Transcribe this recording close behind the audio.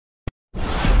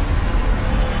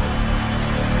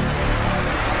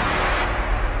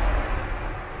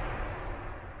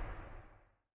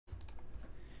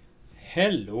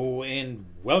Hello and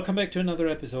welcome back to another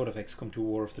episode of XCOM2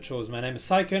 War of the Chosen. My name is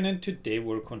Syken and today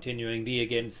we're continuing the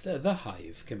Against the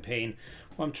Hive campaign,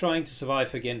 where I'm trying to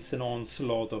survive against an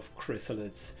onslaught of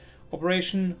chrysalids.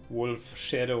 Operation Wolf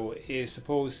Shadow is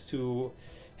supposed to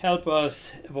help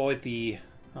us avoid the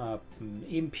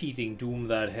impending doom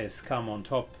that has come on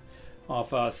top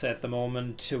of us at the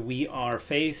moment. We are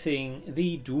facing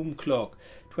the Doom Clock,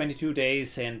 22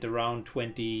 days and around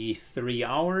 23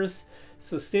 hours.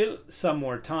 So still some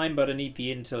more time, but I need the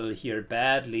intel here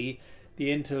badly. The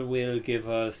intel will give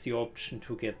us the option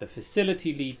to get the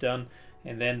facility lead done,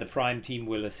 and then the prime team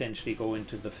will essentially go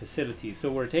into the facility.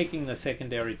 So we're taking the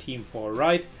secondary team for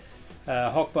right.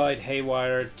 Hawkbite,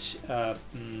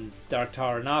 Haywired, Dark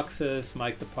Tower Noxus,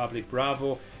 Mike the Public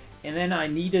Bravo. And then I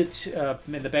needed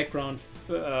in the background,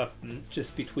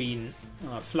 just between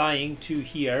flying to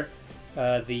here,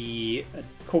 the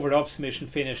covert ops mission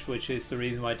finished, which is the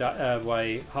reason why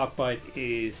Hawkbite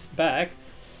is back.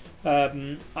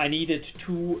 I needed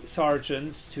 2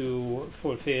 sergeants to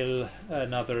fulfill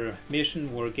another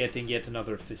mission. We're getting yet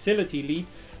another facility lead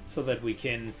so that we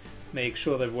can make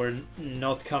sure that we're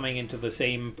not coming into the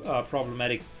same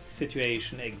problematic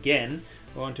situation again.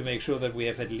 I want to make sure that we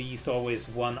have at least always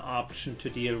one option to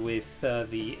deal with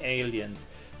the aliens,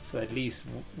 so at least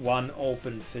one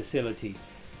open facility.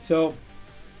 So,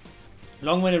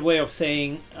 long-winded way of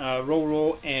saying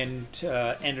Roro and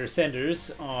Ender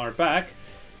Senders are back.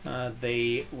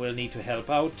 They will need to help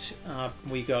out.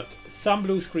 We got some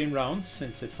blue screen rounds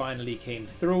since it finally came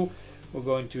through. We're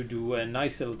going to do a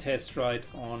nice little test ride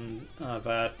on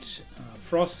that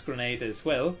frost grenade as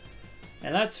well.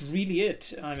 And that's really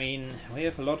it. I mean, we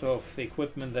have a lot of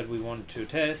equipment that we want to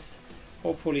test.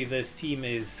 Hopefully this team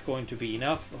is going to be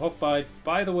enough. Hawkbite,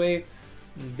 by the way,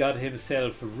 got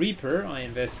himself Reaper. I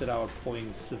invested our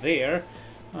points there.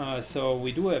 So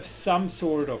we do have some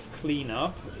sort of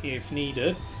cleanup if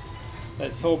needed.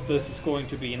 Let's hope this is going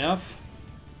to be enough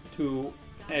to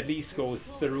at least go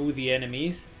through the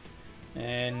enemies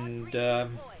and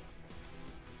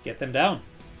get them down.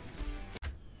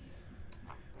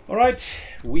 Alright,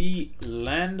 we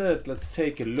landed. Let's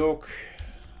take a look.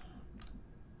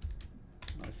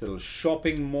 Nice little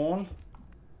shopping mall.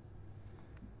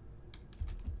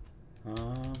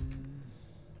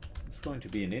 It's going to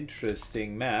be an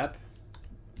interesting map.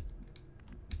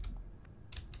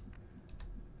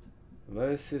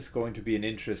 This is going to be an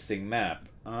interesting map.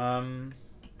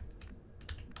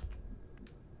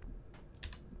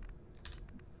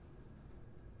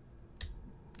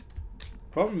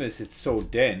 Problem is it's so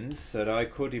dense that I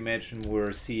could imagine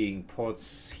we're seeing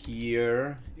pods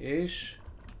here-ish.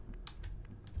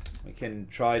 We can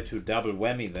try to double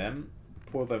whammy them,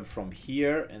 pull them from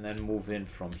here and then move in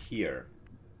from here.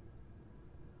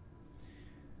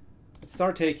 Let's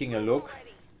start taking a look.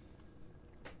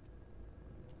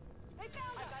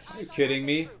 Are you kidding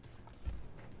me?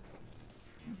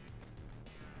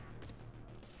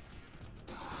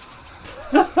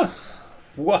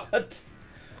 What?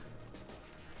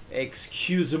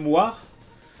 Excusez-moi?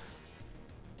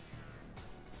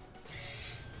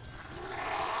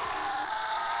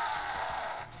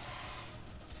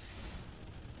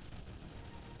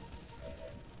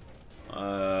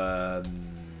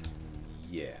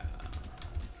 Yeah.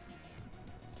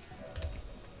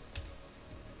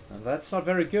 And that's not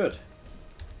very good.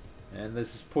 And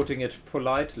this is putting it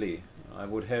politely. I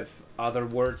would have other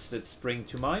words that spring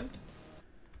to mind.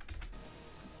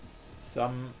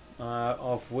 Some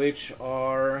of which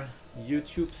are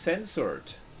YouTube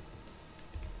censored.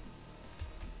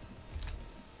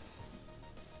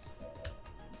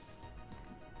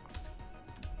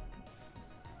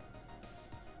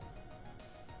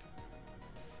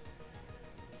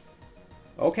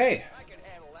 Okay.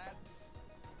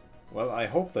 Well, I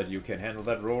hope that you can handle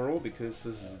that, Roro, because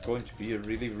this is going to be a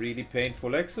really, really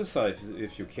painful exercise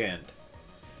if you can't.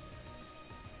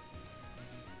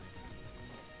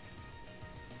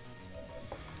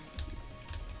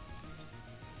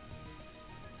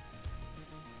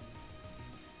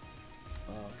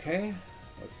 Okay,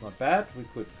 that's not bad. We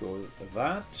could go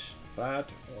that,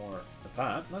 or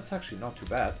that. That's actually not too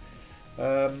bad.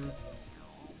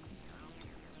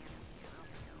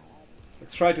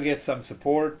 Let's try to get some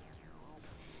support.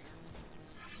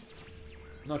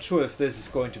 Not sure if this is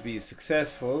going to be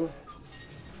successful.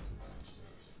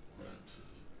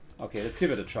 Okay, let's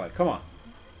give it a try. Come on.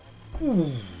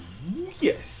 Ooh,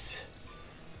 yes.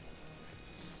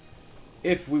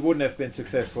 If we wouldn't have been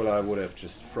successful, I would have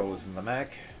just frozen the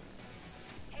mech.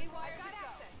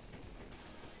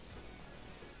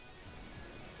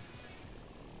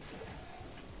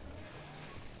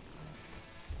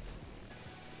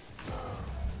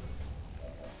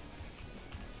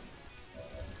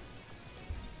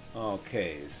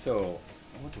 Okay, so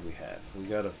what do we have? We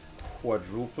got a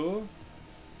quadruple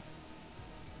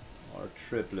or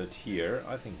triplet here.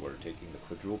 I think we're taking the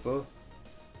quadruple.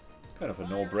 Kind of a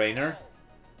no-brainer.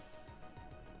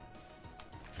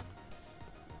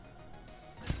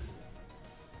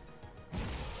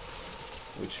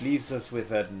 Which leaves us with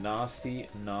that nasty,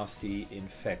 nasty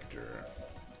infector.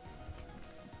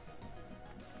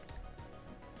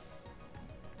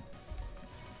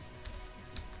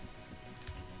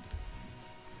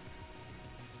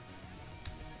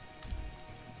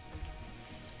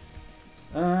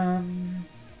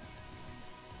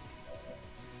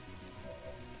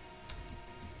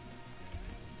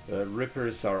 The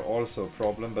Rippers are also a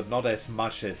problem, but not as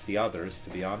much as the others, to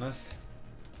be honest.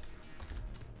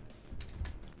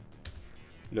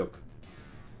 Look,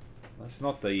 that's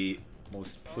not the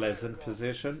most pleasant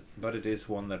position, but it is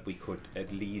one that we could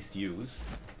at least use.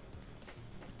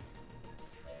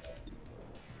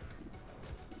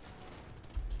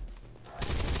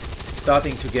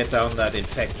 Starting to get down that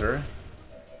infector.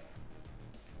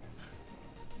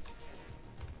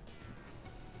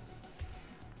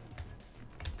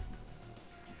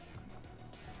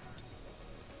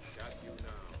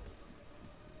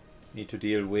 Need to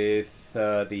deal with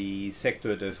the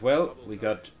Sectoid as well. We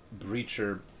got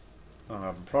Breacher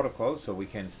protocol, so we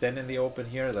can stand in the open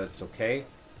here. That's okay.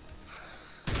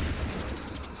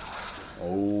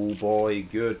 Oh boy,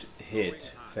 good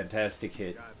hit. Fantastic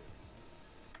hit.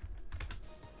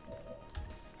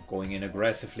 Going in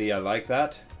aggressively, I like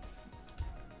that.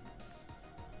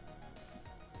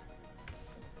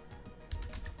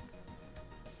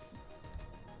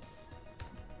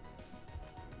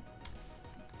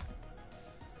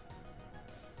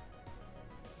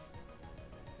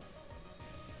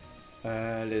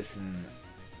 Listen.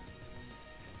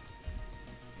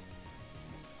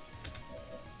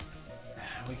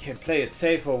 We can play it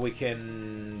safe, or we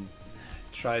can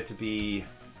try to be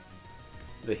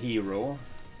the hero.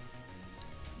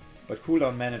 But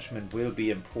cooldown management will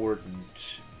be important.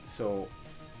 So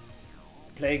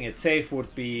playing it safe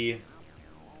would be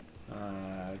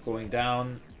going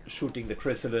down, shooting the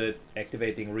Chrysalid,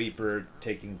 activating Reaper,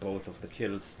 taking both of the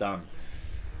kills, done.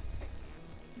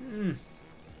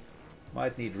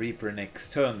 Might need Reaper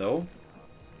next turn though.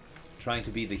 Trying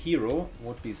to be the hero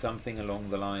would be something along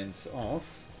the lines of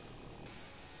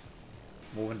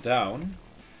moving down,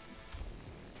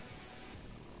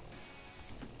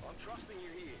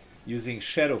 using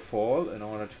Shadowfall in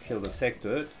order to kill the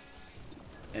Sectoid,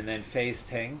 and then phase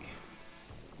tank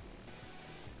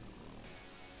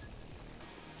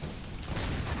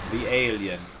the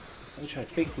alien, which I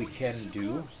think we can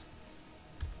do.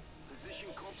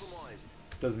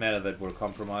 Doesn't matter that we're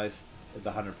compromised.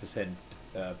 The 100%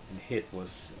 hit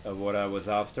was what I was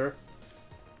after.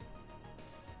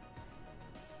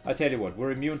 I tell you what, we're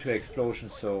immune to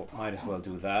explosions, so might as well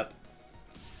do that.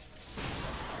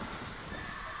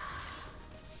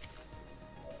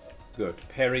 Good.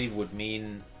 Parry would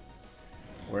mean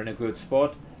we're in a good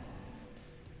spot.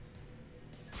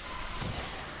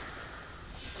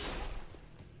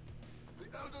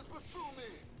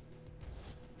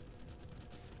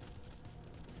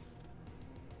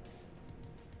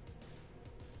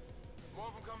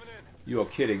 You are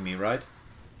kidding me, right?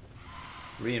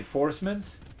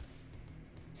 Reinforcements?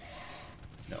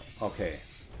 No. Okay.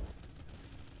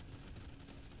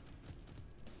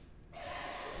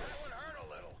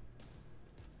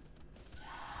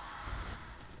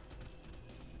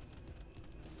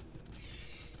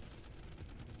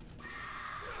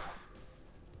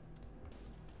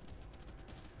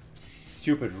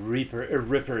 Stupid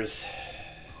Rippers.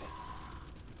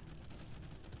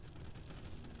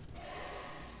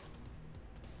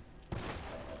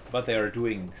 But they are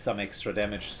doing some extra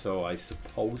damage, so I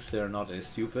suppose they're not as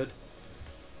stupid.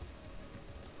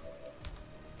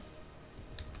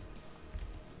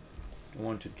 I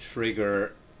want to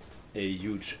trigger a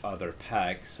huge other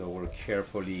pack, so we're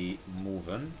carefully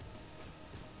moving.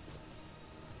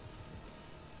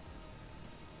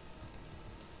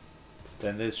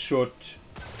 Then this should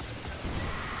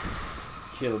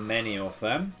kill many of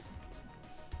them.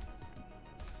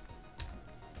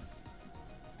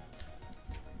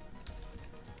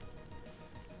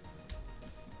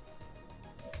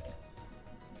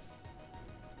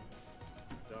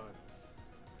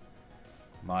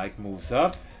 Mike moves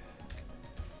up.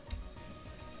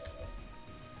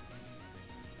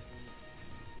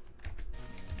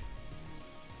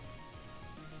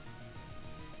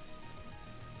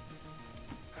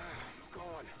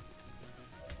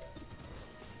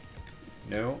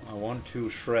 No, I want to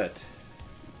shred.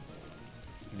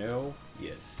 No,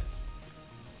 yes.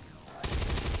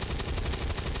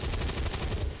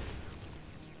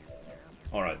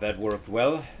 Alright, that worked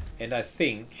well. And I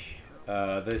think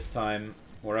this time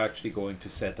we're actually going to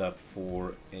set up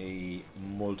for a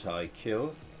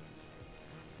multi-kill.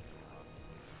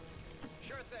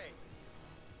 Sure thing.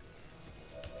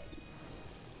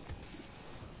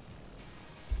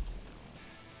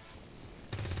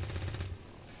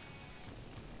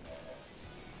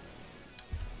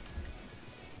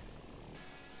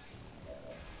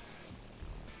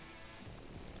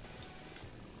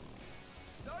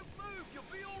 Don't move, you'll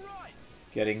be all right.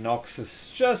 Getting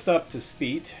Noxus just up to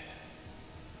speed.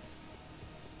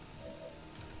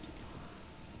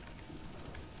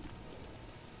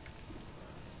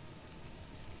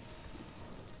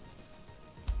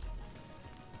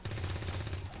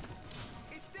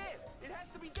 It's dead. It has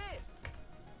to be dead.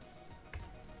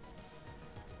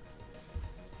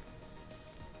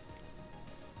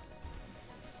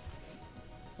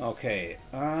 Okay,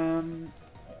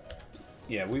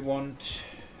 yeah, we want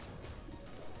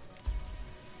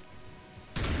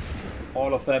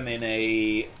all of them in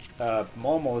a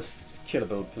almost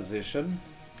killable position.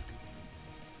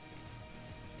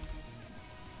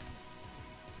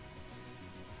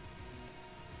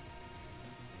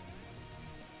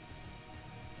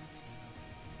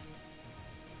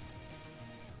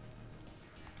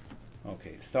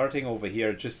 Okay, starting over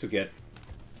here just to get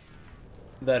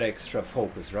that extra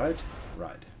focus, right?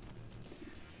 Right.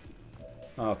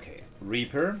 Okay,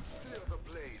 Reaper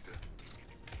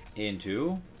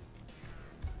into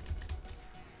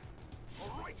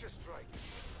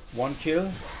one kill.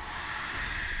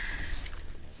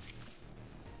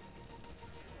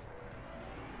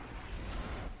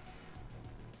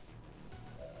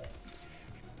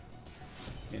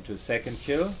 Into a second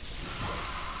kill.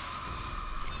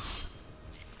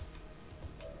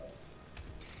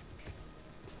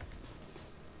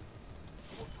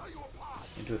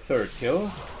 Into a third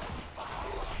kill.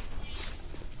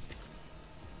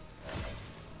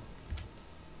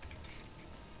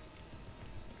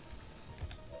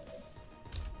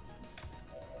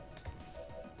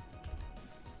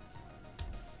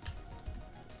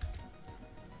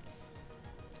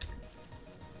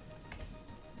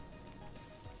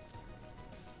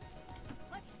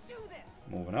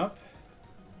 Moving up.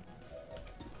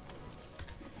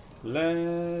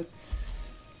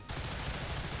 Let's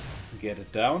get it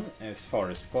down as far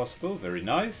as possible. Very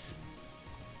nice.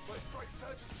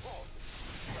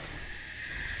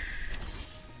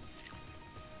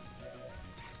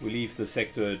 We leave the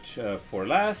sector for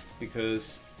last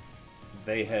because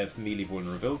they have melee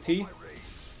vulnerability.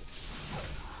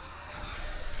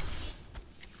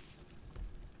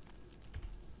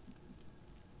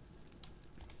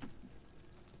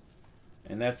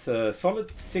 And that's a solid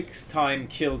 6-time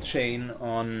kill chain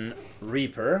on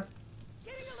Reaper.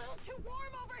 Getting a little too warm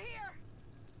over here.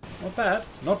 Not bad,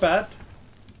 not bad.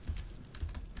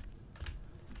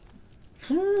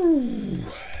 Whew.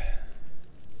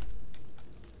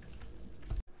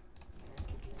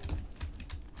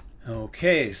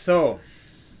 Okay, so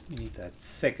we need that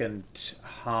second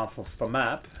half of the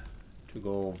map to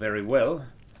go very well.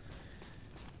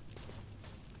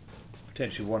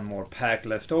 Potentially one more pack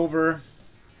left over.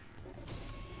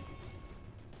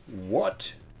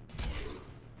 What?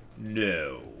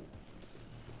 No.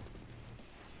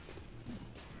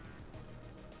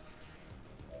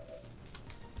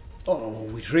 Oh,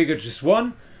 we triggered just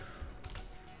one?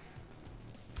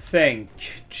 Thank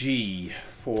G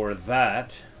for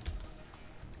that.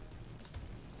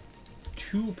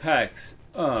 2 packs.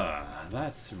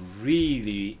 That's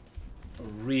really,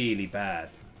 really bad.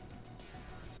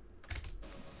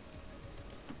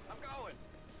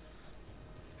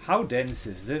 How dense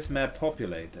is this map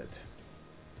populated?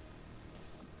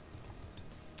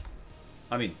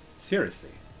 I mean,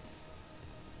 seriously.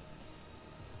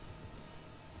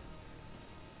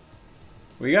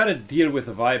 We gotta deal with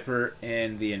the Viper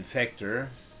and the Infector.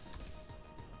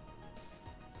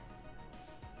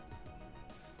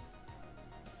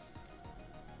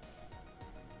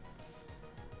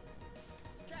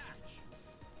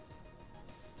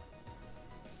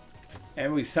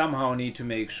 And we somehow need to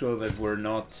make sure that we're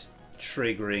not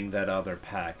triggering that other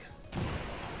pack.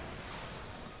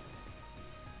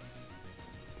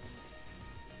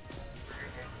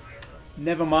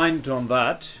 Never mind on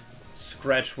that.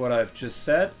 Scratch what I've just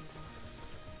said.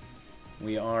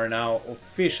 We are now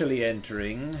officially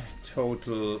entering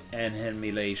total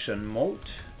annihilation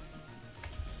mode.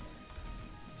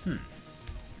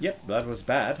 Yep, that was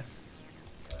bad.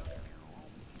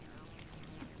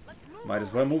 Might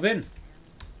as well move in.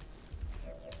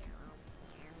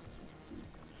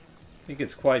 I think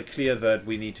it's quite clear that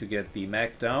we need to get the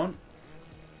mech down,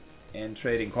 and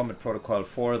trading combat protocol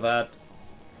for that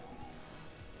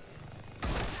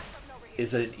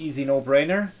is an easy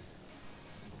no-brainer.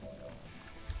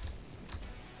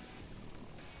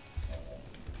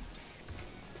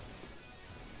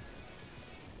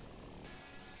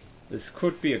 This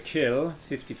could be a kill,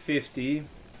 50-50.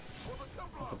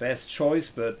 Not the best choice,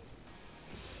 but...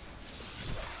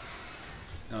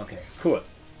 Okay, cool.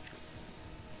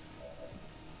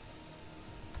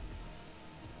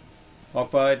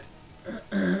 Hawkbite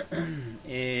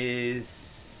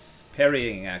is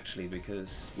parrying, actually,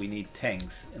 because we need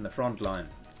tanks in the front line.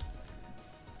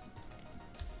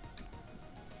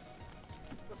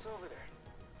 What's over there?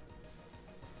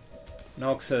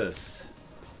 Noxus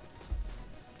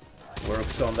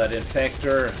works on that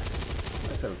infector.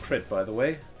 Nice little crit, by the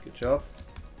way. Good job.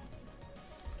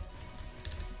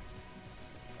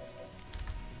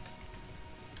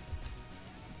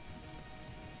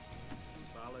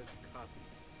 Solid copy.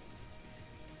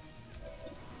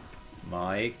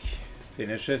 Mike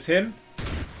finishes him.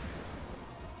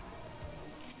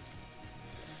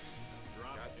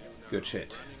 Good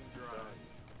shit.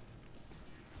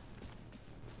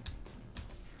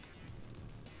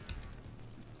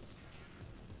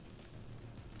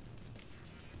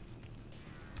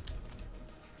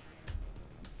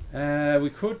 We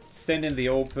could stand in the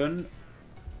open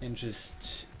and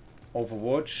just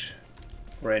overwatch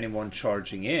for anyone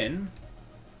charging in.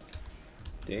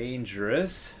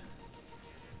 Dangerous.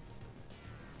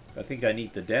 I think I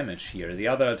need the damage here. The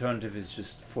other alternative is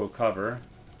just full cover.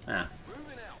 Ah.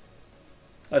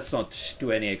 Let's not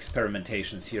do any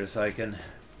experimentations here, Syken.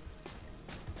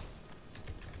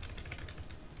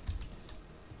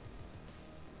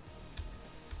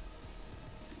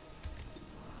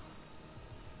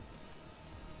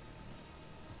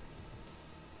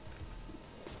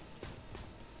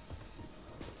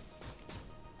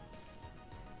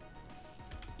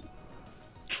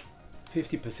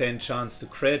 %50 chance to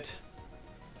crit.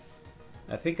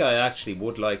 I think I actually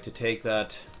would like to take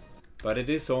that, but it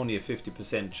is only a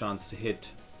 50% chance to hit.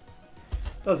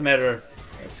 Doesn't matter.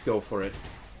 Let's go for it.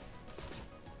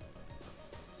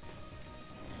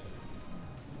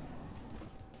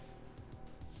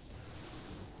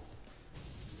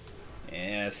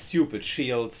 Yeah, stupid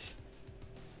shields.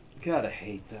 Gotta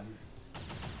hate them.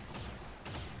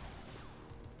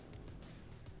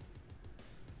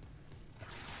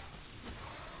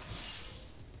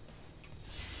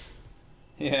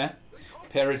 Yeah,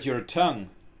 parrot your tongue.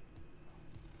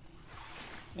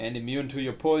 And immune to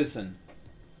your poison.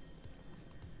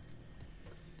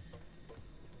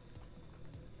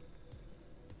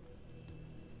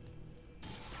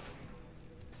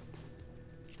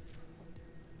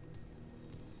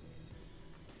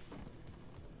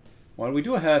 Well, we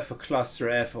do have a cluster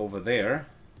F over there.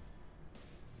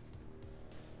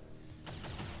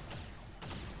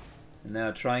 And now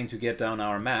trying to get down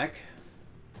our Mac.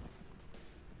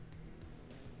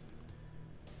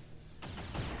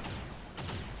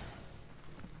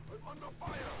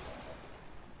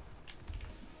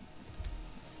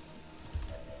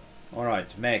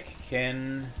 Alright, Mech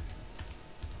can,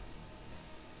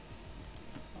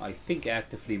 I think,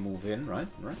 actively move in, right?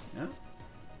 Right, yeah.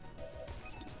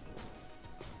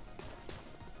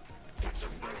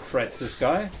 Threats this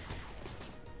guy. Of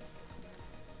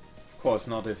course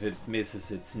not if it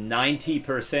misses its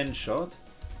 90% shot.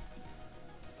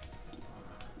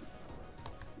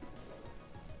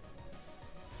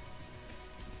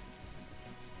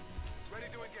 Ready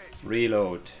to engage.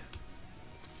 Reload.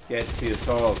 Gets the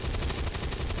assault.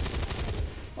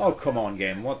 Oh, come on,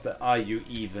 game. What the are you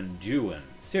even doing?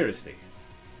 Seriously.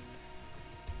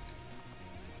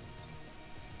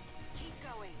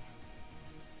 Keep going.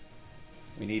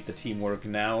 We need the teamwork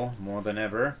now more than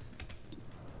ever.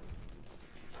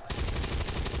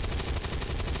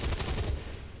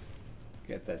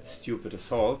 Get that stupid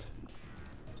assault.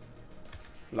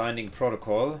 Blinding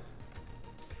protocol.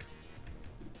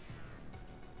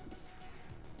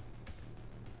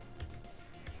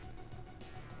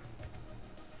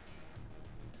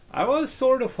 I was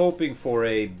sort of hoping for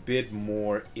a bit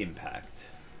more impact.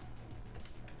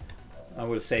 I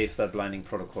will save that blinding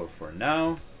protocol for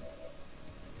now.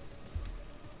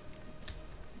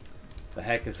 The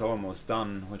hack is almost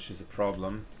done, which is a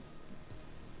problem.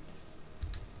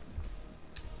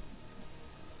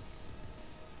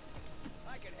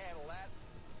 I can handle that.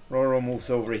 Roro moves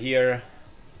over here.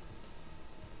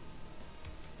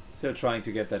 Still trying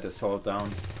to get that assault down.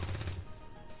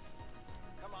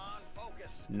 Come on,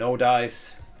 focus. No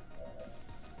dice.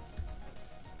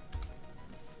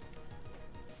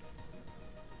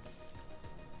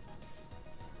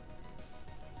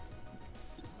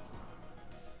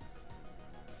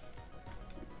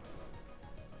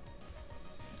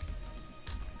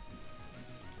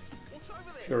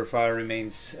 Purifier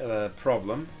remains a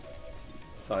problem.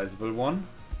 Sizable one.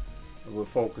 We're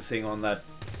focusing on that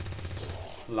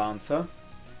Lancer.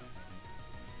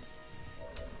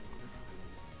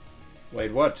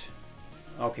 Wait, what?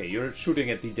 Okay, you're shooting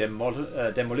at the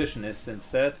demolitionist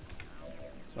instead.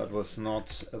 That was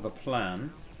not the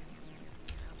plan.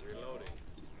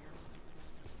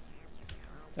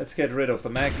 Let's get rid of the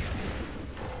mech.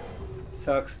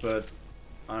 Sucks, but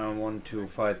I don't want to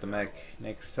fight the mech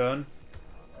next turn.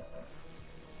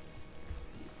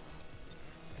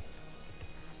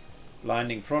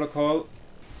 Blinding Protocol.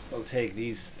 We'll take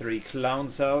these 3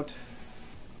 clowns out.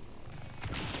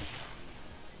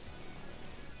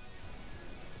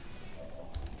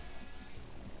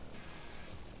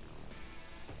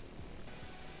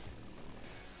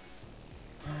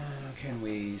 Can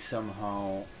we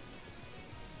somehow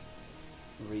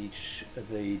reach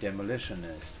the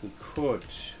demolitionist? We could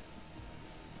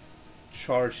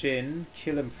charge in,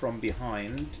 kill him from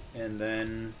behind, and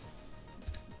then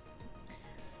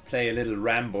play a little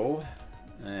Rambo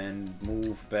and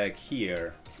move back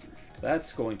here.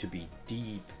 That's going to be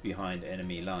deep behind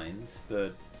enemy lines,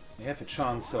 but we have a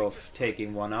chance of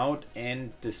taking one out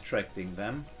and distracting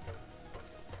them.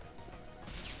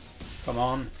 Come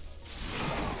on.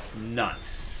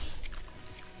 Nice.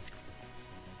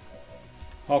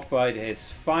 Hawkbite has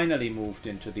finally moved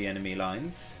into the enemy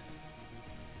lines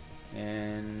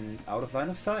and out of line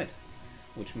of sight,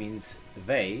 which means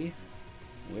they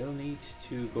will need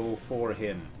to go for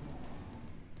him,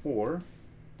 or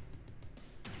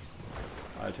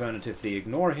alternatively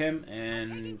ignore him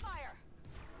and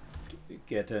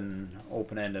get an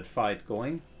open-ended fight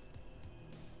going.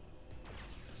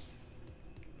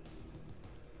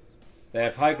 They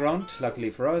have high ground, luckily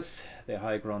for us. Their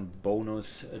high ground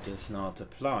bonus does not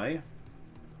apply.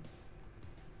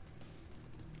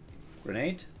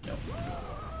 Grenade? No.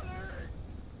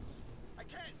 I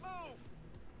can't move.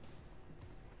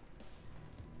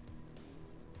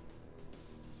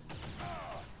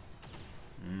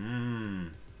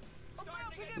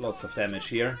 Lots of damage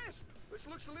here. This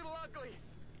looks a little ugly.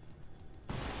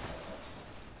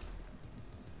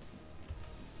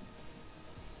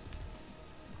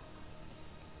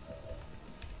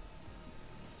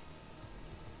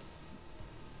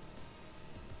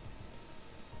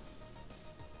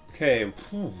 Okay,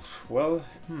 well,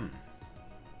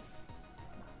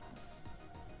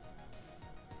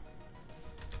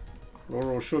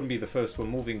 Roro shouldn't be the first one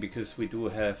moving because we do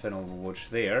have an Overwatch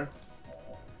there.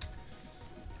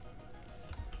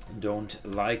 Don't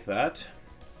like that.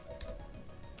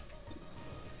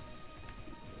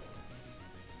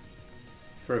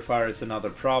 Purifier is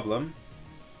another problem,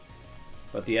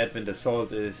 but the Advent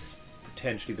Assault is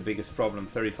potentially the biggest problem.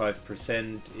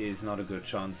 35% is not a good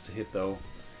chance to hit though.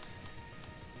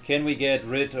 Can we get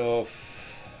rid of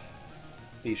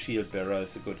the shield bearer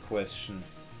is a good question.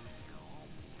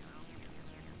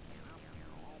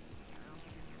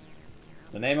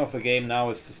 The name of the game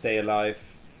now is to stay alive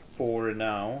for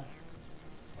now.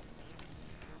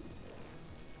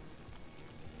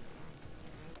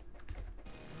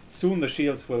 Soon the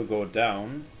shields will go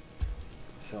down,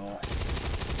 so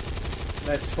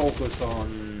let's focus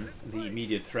on the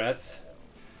immediate threats.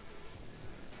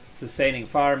 Sustaining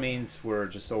fire means we're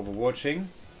just overwatching.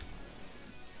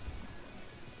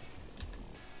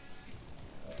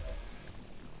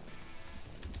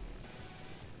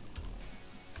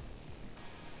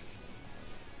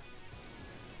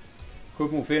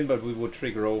 Could move in, but we would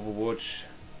trigger Overwatch.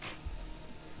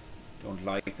 Don't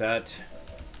like that.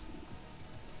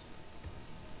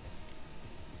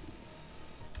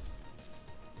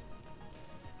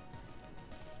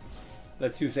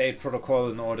 Let's use 8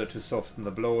 protocol in order to soften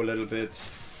the blow a little bit.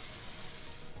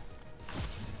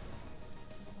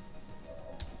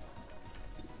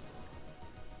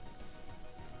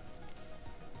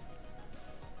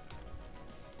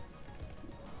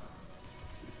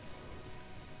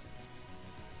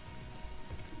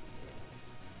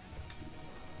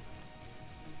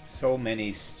 So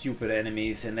many stupid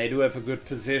enemies, and they do have a good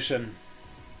position.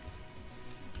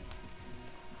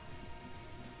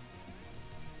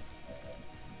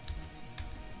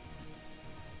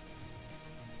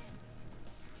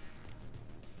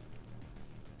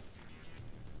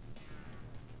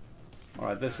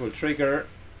 Alright, this will trigger.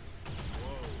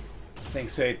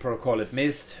 Thanks to 8 protocol, it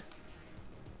missed.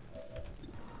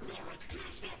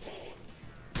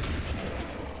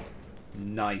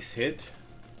 Nice hit.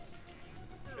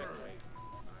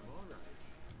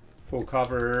 Full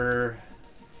cover.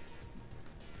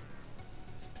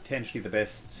 It's potentially the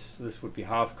best. This would be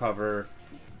half cover.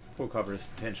 Full cover is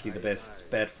potentially the best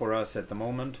bet for us at the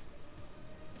moment.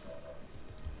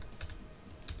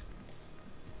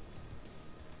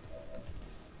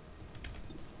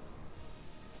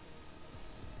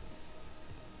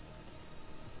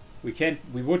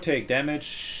 We would take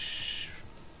damage,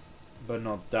 but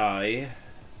not die.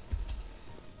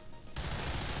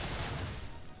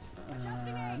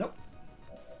 Nope.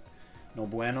 No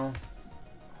bueno.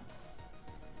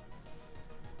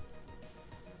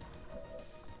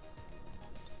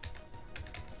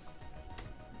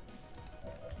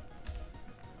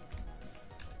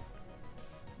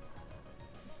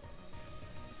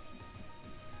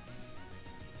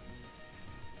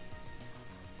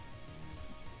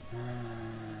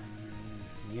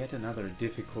 Yet another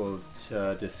difficult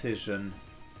decision.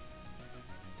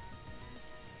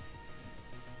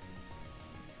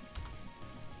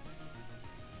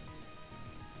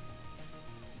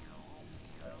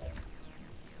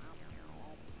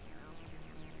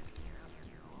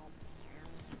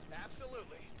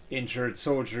 Absolutely. Injured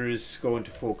soldiers go into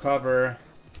full cover.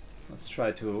 Let's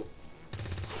try to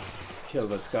kill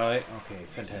this guy. Okay,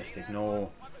 fantastic. No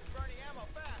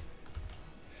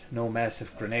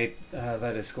massive grenade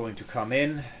that is going to come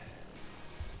in.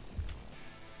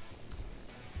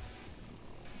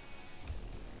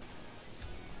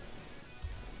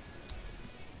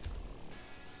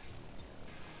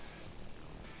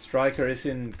 Striker is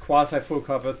in quasi full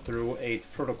cover through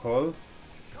 8 protocol.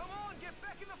 Come on, get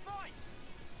back in the fight.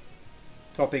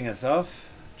 Topping us off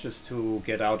just to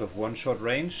get out of one-shot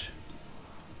range.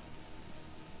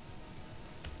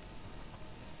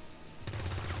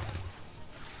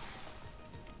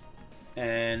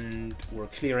 And we're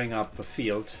clearing up the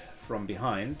field from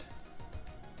behind.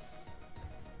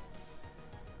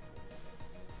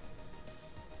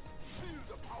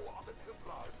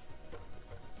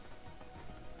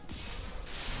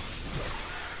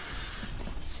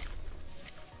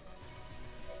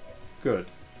 Good.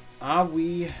 Are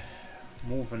we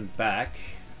moving back?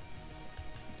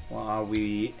 Or are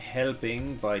we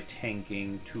helping by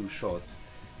tanking 2 shots?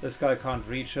 This guy can't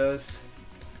reach us.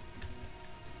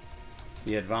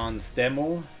 The advanced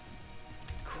demo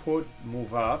could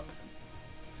move up.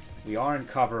 We are in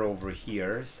cover over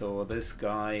here, so this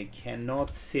guy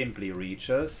cannot simply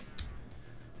reach us.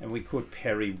 And we could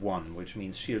parry 1, which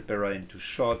means shield bearer into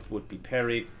shot would be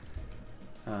parried.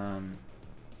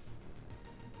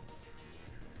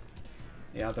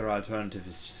 The other alternative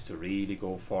is just to really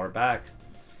go far back.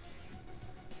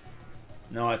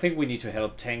 No, I think we need to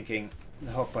help tanking.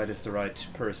 The Hawkbite is the right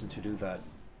person to do that.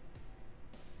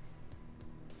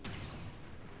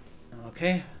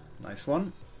 Okay, nice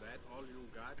one. That all you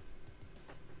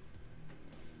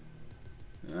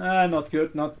got? Not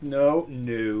good. No,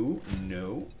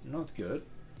 not good.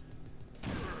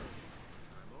 I'm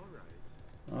all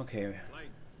right. Okay, Like,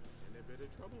 in a bit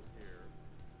of trouble here.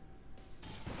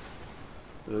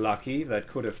 lucky. That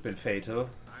could have been fatal.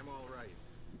 I'm all right.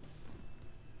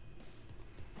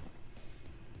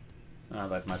 Ah,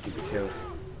 that might be the kill.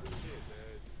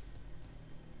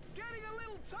 Getting a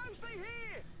little toasty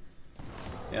here.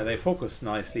 Yeah, they focused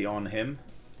nicely on him.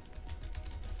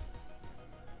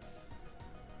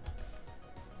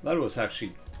 That was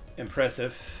actually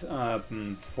impressive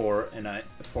for an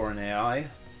AI.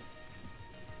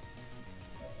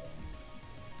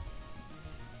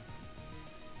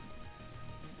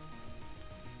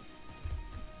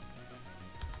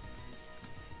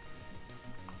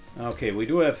 Okay, we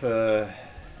do have a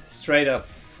straight up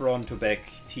front to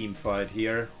back team fight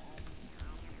here.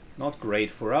 Not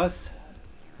great for us.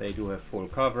 They do have full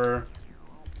cover.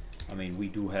 I mean, we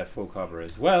do have full cover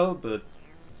as well, but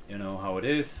you know how it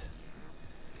is.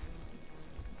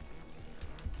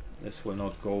 This will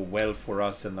not go well for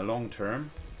us in the long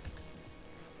term.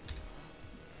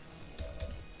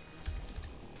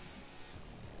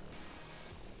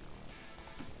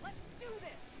 Let's do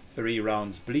this. 3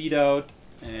 rounds bleed out,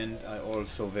 and I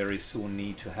also very soon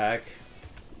need to hack.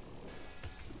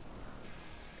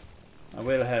 I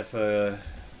will have a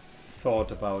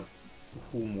thought about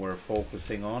whom we're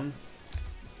focusing on.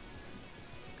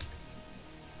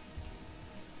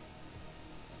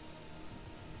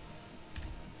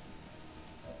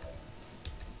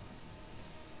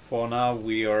 For now,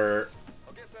 we are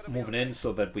moving in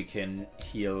so that we can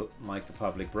heal Mike the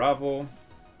Public Bravo. All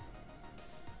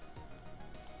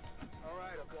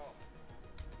right, I'll go.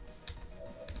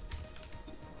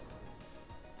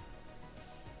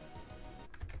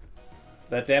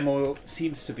 That demo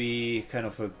seems to be kind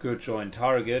of a good joint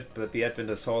target, but the Advent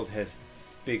Assault has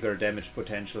bigger damage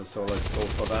potential, so let's go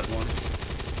for that one.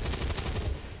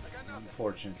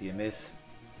 Unfortunately, a miss.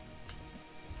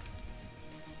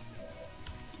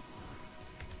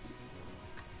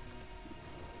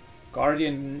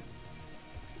 Guardian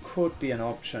could be an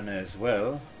option as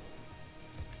well.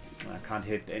 I can't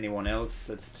hit anyone else.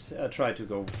 Let's try to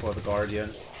go for the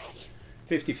Guardian.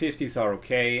 50-50s are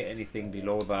okay, anything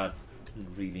below that,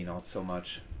 really not so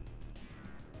much.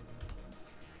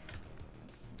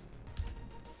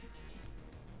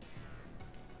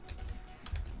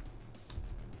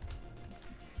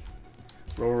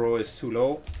 Roro is too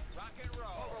low,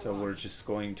 so we're just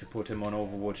going to put him on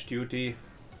Overwatch duty.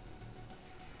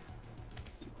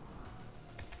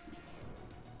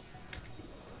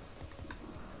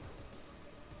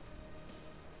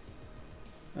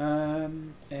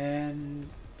 And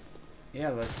yeah,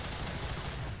 let's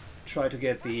try to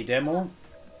get the demo,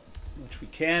 which we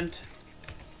can't.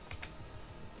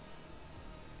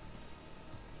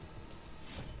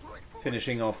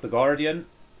 Finishing off the Guardian.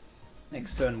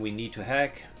 Next turn we need to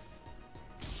hack.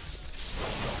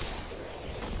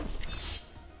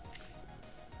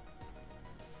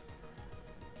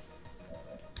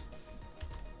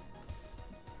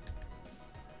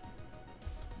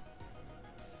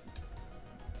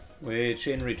 Which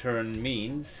in return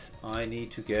means I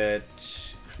need to get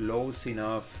close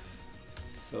enough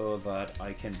so that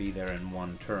I can be there in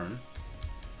one turn.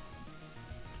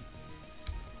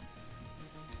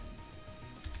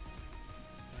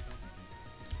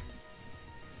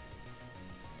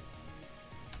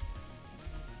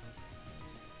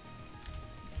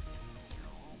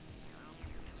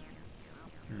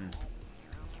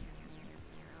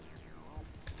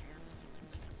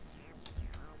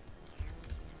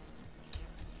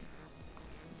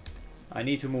 I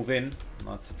need to move in,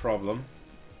 that's the problem.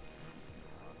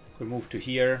 Could move to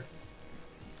here.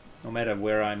 No matter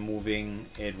where I'm moving,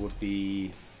 it would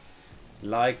be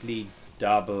likely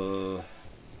double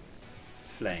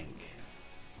flank.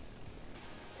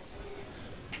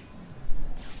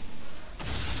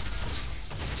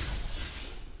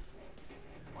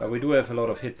 But we do have a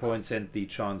lot of hit points and the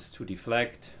chance to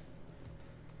deflect.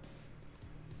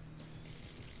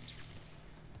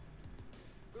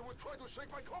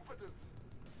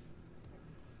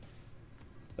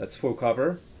 That's full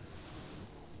cover.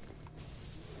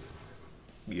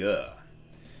 Yeah.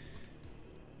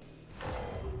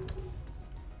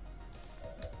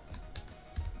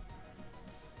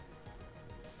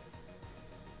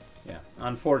 Yeah,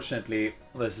 unfortunately,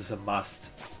 this is a must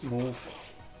move.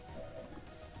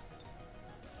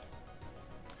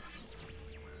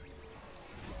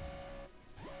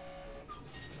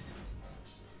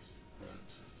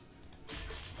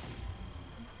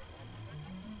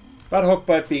 But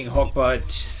Hawkbite being Hawkbite,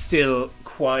 still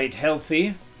quite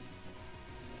healthy.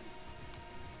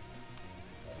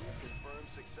 Confirm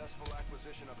successful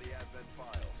acquisition of the Advent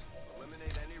files.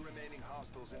 Eliminate any remaining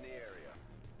hostiles in the area.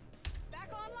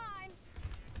 Back online.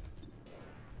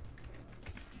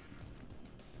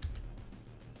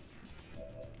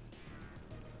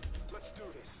 Let's do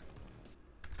this.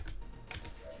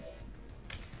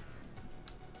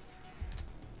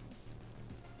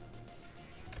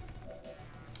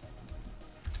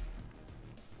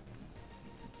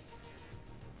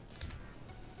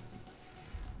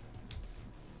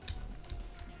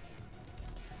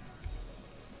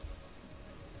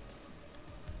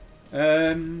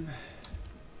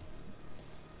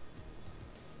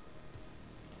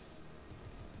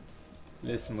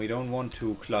 Listen, we don't want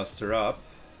to cluster up.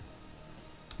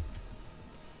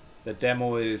 The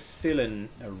demo is still in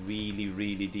a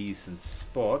really decent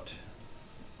spot.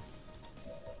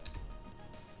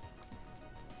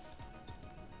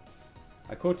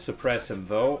 I could suppress him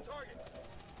though,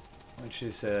 which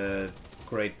is a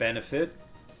great benefit.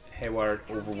 Hayward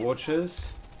overwatches.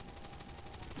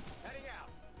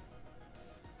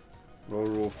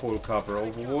 Roro full cover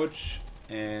overwatch,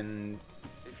 and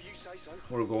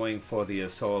we're going for the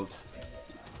assault.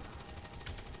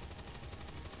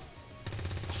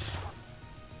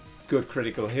 Good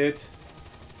critical hit.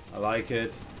 I like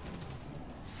it.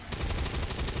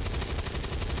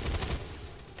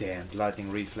 Damn,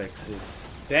 lightning reflexes.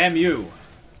 Damn you!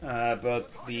 But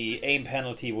the aim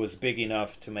penalty was big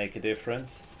enough to make a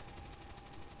difference.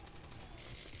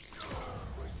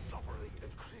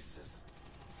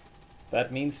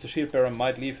 That means the shield bearer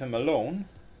might leave him alone.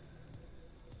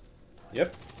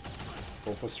 Yep.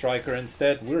 Go for striker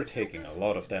instead. We're taking a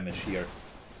lot of damage here.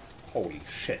 Holy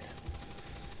shit.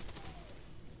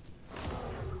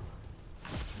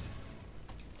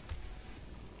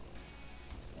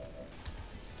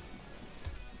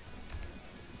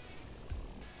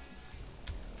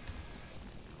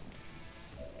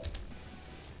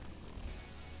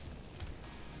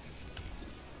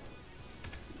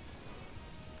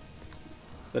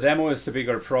 The demo is the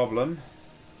bigger problem.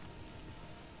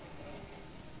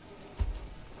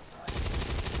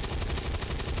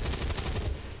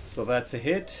 So that's a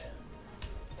hit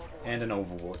and an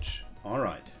overwatch.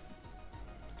 Alright.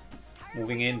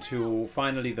 Moving into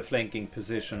finally the flanking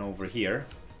position over here.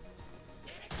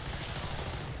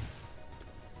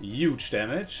 Huge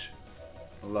damage.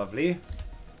 Lovely.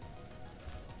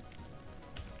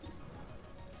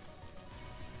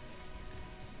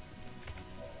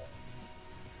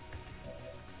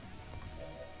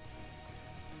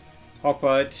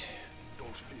 Hawkbite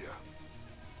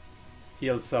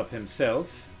heals up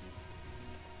himself.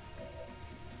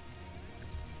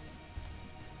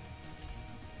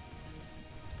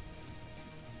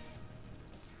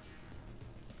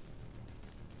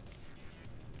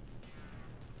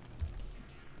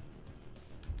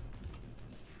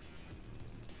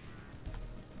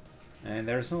 And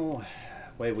there's no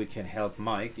way we can help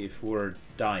Mike if we're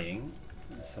dying,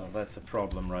 so that's a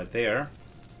problem right there.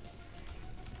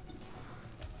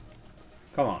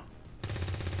 Come on.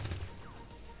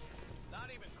 Not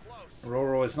even close.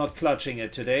 Roro is not clutching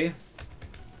it today.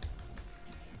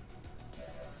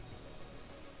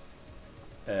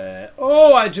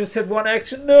 Oh, I just had one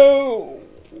action. No!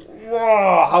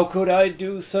 Oh, how could I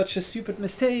do such a stupid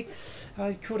mistake?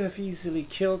 I could have easily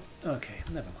killed... Okay,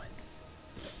 never mind.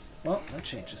 Well, that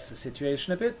changes the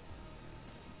situation a bit.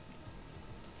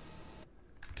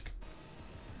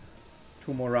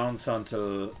 2 more rounds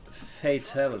until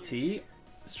fatality.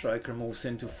 Striker moves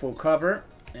into full cover,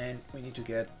 and we need to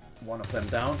get one of them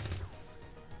down.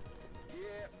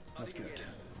 Not good.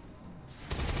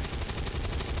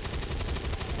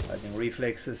 Lightning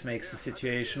reflexes makes the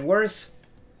situation worse.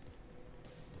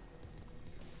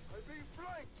 I'm being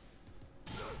flanked.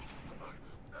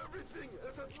 Everything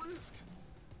is at risk.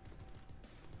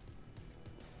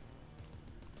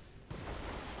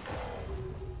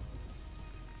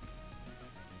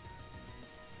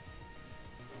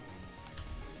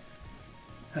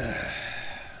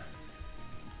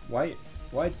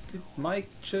 Why did Mike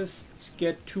just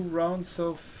get 2 rounds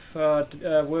of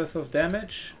worth of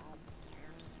damage?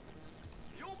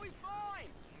 You'll be fine.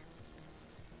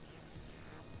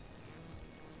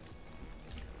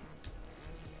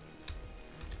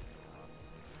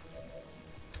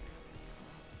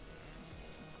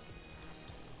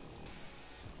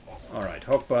 Alright,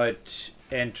 Hawkbite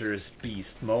enters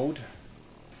beast mode.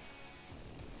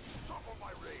 Top of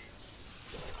my rage.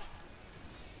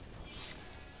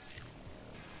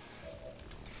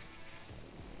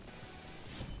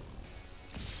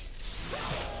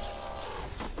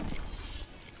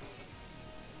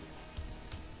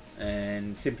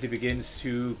 And simply begins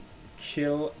to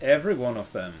kill every one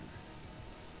of them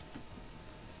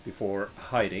before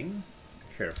hiding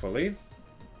carefully.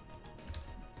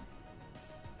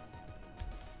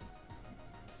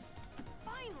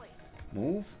 Finally.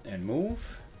 Move and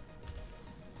move.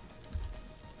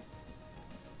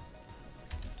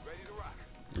 Ready to rock.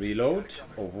 Reload.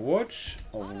 Overwatch.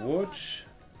 Overwatch.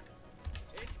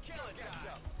 It's killing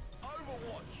time.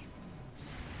 Overwatch.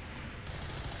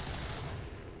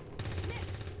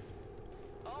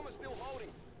 Armor still holding.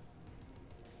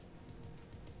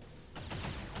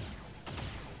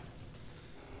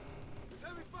 Is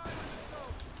every fire in the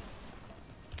zone?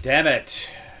 Damn it.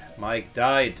 Mike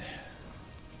died.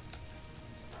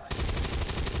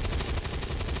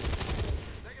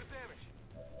 Negative damage.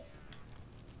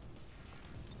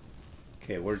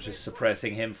 Okay, we're just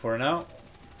suppressing him for now.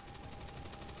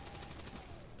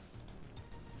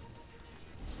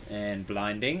 And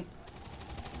blinding.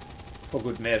 For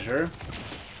good measure.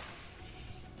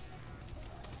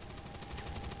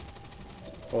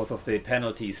 Both of the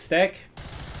penalties stack.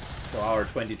 So our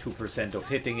 22% of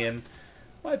hitting him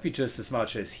might be just as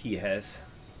much as he has.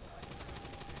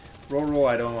 Roro,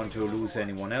 I don't want to lose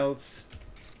anyone else.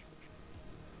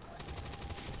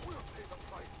 We'll pay the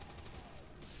price.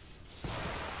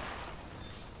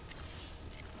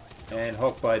 And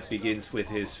Hawkbite begins with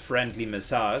his friendly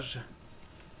massage.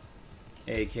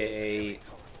 AKA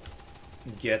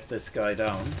get this guy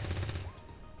down.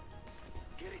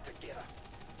 Get it together.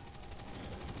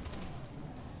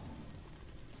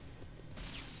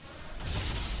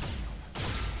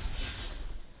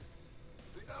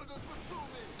 The elders pursue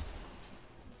me.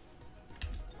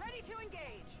 Ready to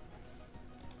engage.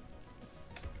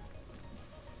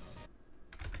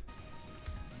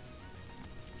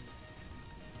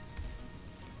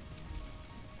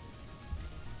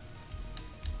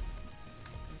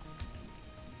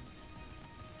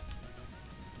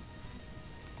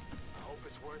 I hope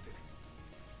it's worth it.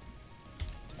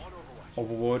 On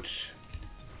Overwatch.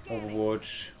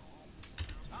 Overwatch.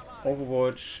 Overwatch.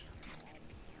 Overwatch.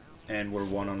 And we're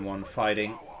one-on-one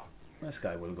fighting. This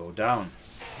guy will go down.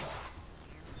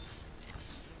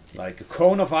 Like a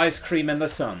cone of ice cream in the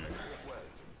sun.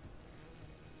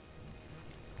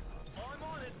 I'm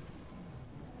on it.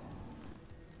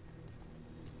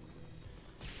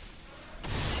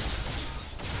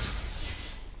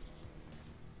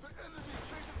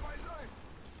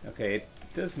 Okay, it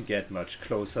doesn't get much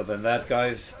closer than that,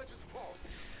 guys.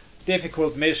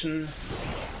 Difficult mission.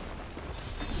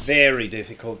 Very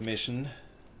difficult mission.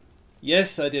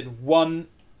 Yes, I did one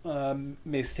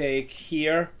mistake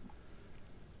here,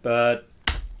 but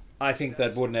I think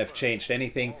that wouldn't have changed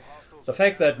anything. The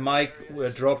fact that Mike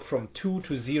dropped from 2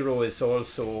 to 0 is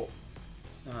also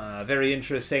very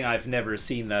interesting. I've never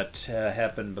seen that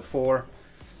happen before.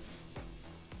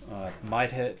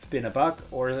 Might have been a bug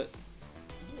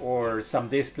or some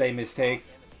display mistake.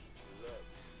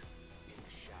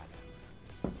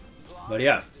 But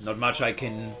yeah, not much I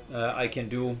can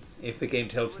do if the game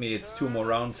tells me it's 2 more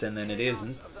rounds and then it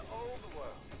isn't.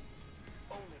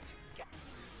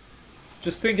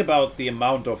 Just think about the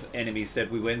amount of enemies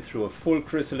that we went through. A full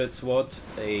chrysalid SWAT,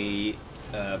 an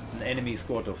enemy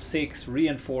squad of 6,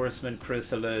 reinforcement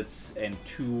chrysalids, and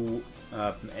 2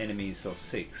 enemies of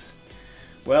 6.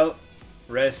 Well,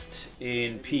 rest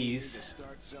in peace,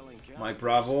 Mike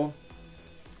Bravo.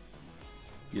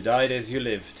 You died as you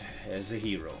lived, as a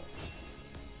hero.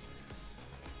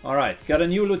 Alright, got a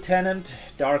new lieutenant.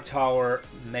 Dark Tower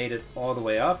made it all the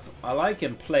way up. I like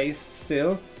him placed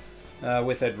still.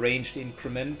 With that ranged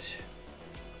increment.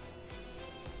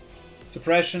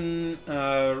 Suppression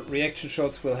reaction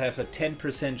shots will have a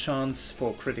 10% chance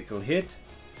for critical hit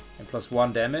and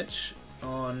 +1 damage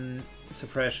on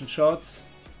suppression shots.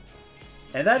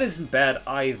 And that isn't bad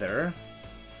either.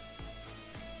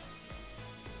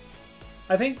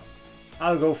 I think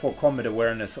I'll go for combat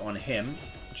awareness on him,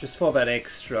 just for that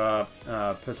extra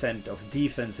percent of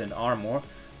defense and armor.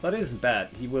 That isn't bad.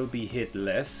 He will be hit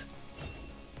less.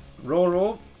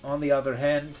 Roro, on the other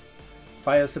hand,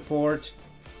 fire support,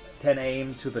 10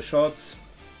 aim to the shots.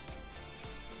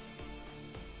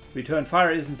 Return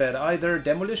fire isn't bad either.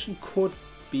 Demolition could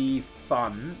be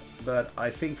fun, but I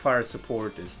think fire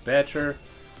support is better.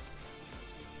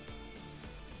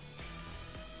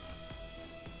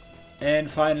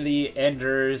 And finally,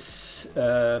 Enders.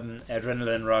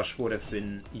 Adrenaline Rush would have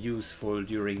been useful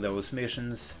during those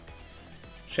missions.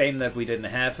 Shame that we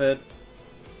didn't have it.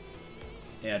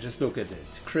 Yeah, just look at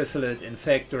it. Chrysalid,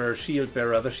 Infector, Shield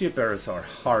Bearer. The Shield Bearers are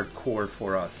hardcore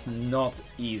for us. Not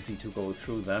easy to go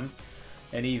through them.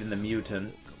 And even the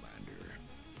Mutant.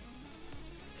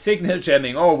 Signal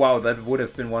jamming. Oh wow, that would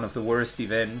have been one of the worst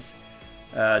events.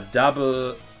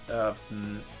 Double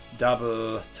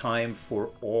time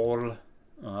for all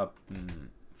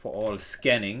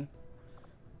scanning.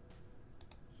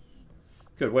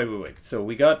 Good, wait. So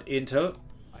we got intel.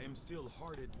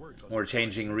 We're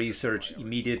changing research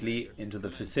immediately into the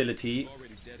facility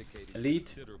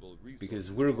elite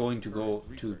because we're going to go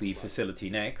to the facility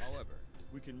next. However,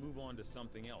 we can move on to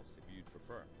something else if you'd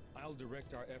prefer. I'll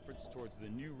direct our efforts towards the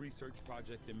new research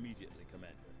project immediately,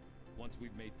 Commander. Once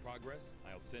we've made progress,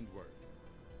 I'll send word.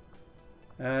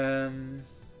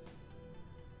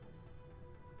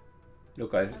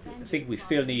 Look, I think we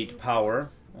still need power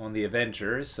on the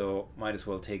Avengers, so might as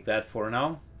well take that for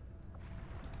now.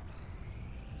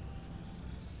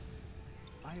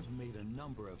 I have made a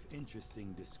number of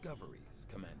interesting discoveries,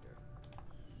 Commander.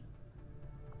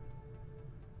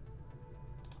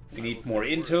 We need more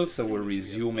intel, so we're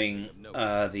resuming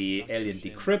the alien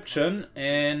decryption,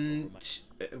 and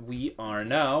we are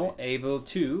now able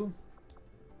to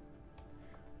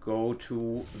go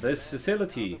to this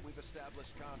facility,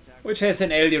 which has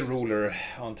an alien ruler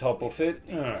on top of it.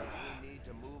 We need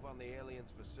to move on the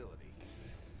aliens' facility.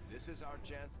 This is our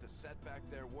chance to set back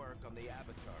their work on the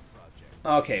Avatar project.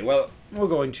 Okay, well, we're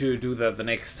going to do that the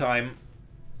next time.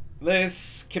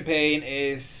 This campaign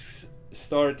is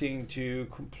starting to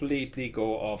completely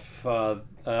go off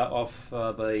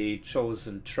the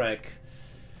chosen track.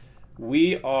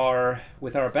 We are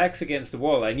with our backs against the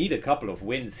wall. I need a couple of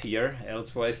wins here,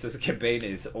 elsewise this campaign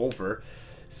is over.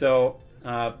 So,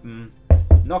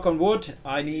 knock on wood,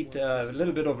 I need a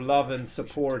little bit of love and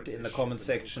support in the comment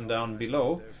section down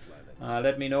below.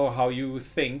 Let me know how you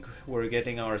think we're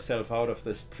getting ourselves out of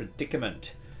this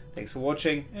predicament. Thanks for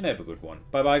watching and have a good one.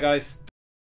 Bye bye, guys.